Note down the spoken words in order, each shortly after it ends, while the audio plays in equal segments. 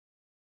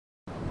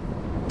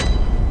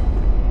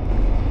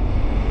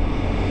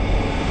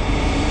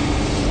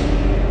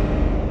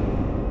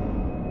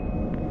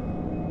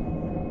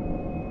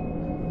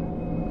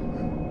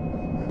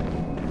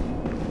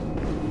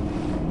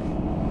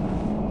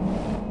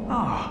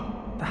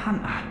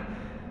hunter.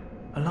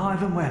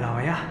 Alive and well,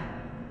 are ya?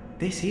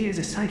 This here's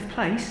a safe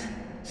place.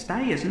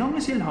 Stay as long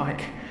as you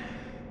like.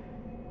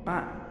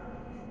 But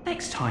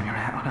next time you're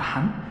out on a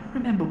hunt,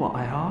 remember what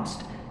I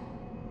asked.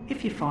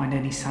 If you find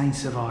any sane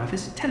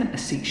survivors, tell them to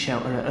seek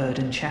shelter at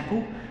Oedon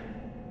Chapel.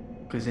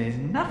 Because there's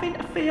nothing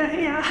to fear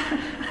here.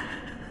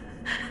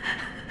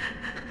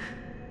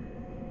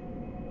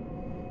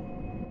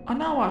 I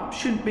know I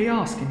shouldn't be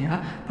asking you,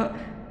 but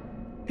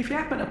if you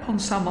happen upon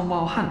someone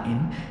while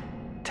hunting,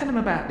 tell them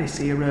about this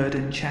here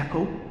Oedon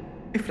Chapel.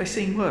 If they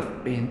seem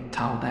worth being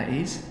told, that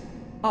is.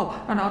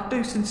 Oh, and I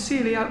do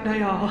sincerely hope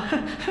they are.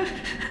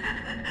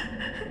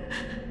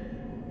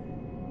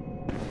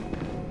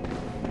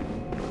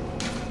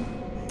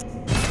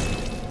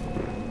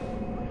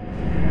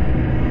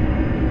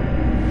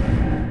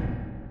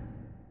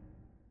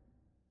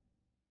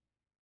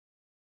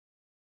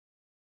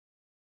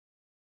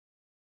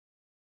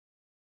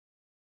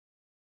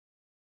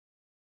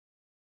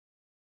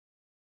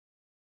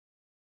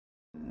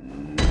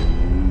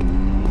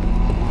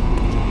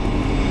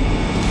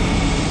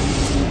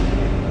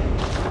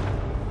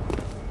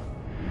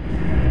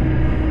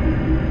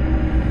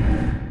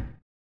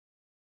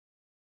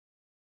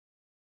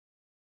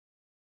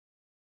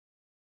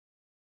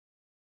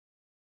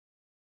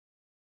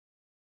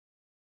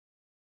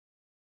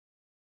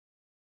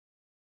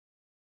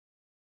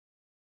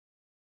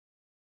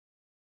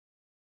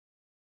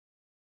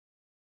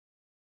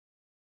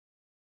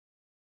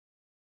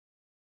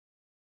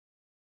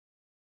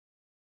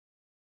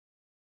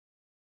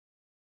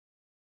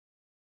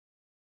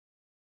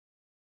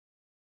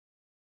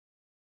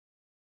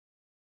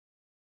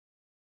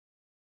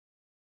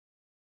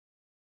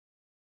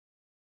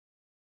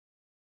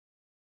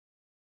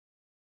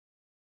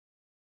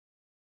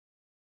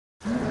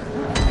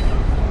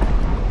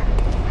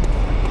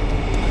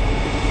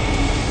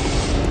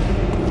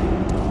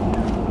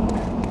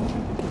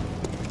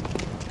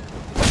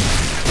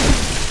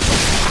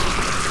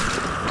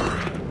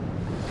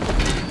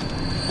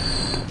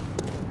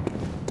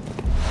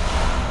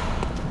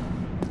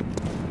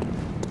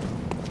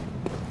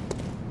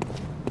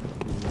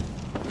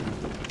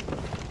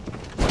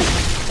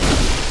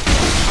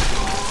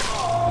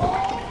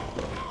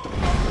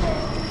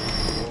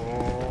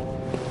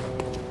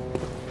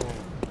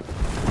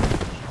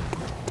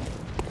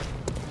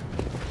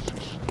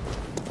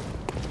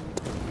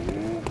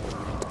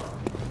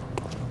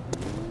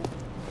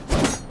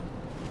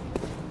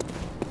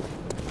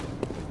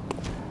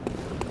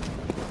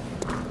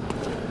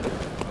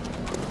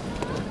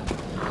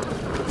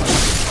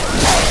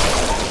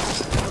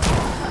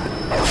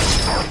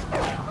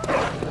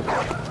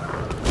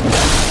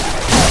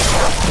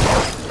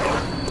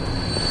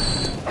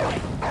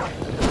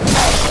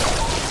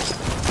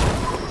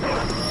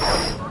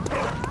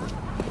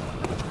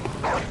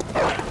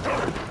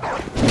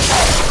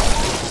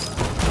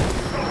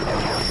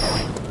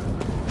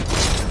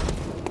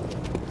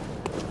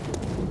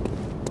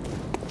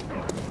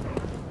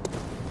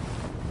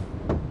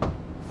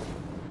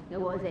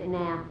 What is it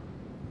now?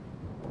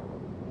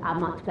 Are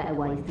much better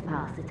ways to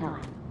pass the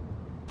time.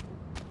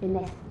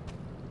 Unless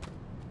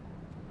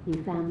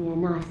you found me a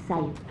nice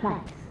safe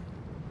place.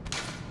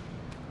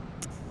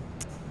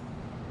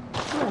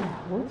 Well,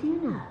 what do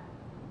you know?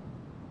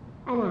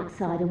 An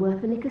outsider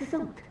worth a lick of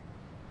salt.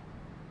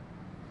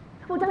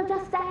 Well, don't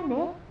just stand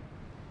there.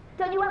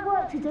 Don't you have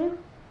work to do?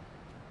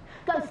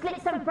 Go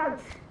slit some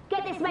throats.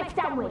 Get this mess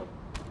done with.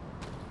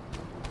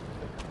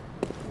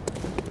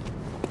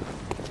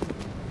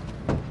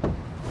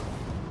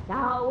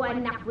 Oh,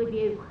 enough with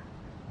you.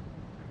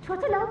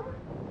 Trot along.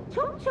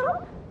 Chop,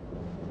 chop.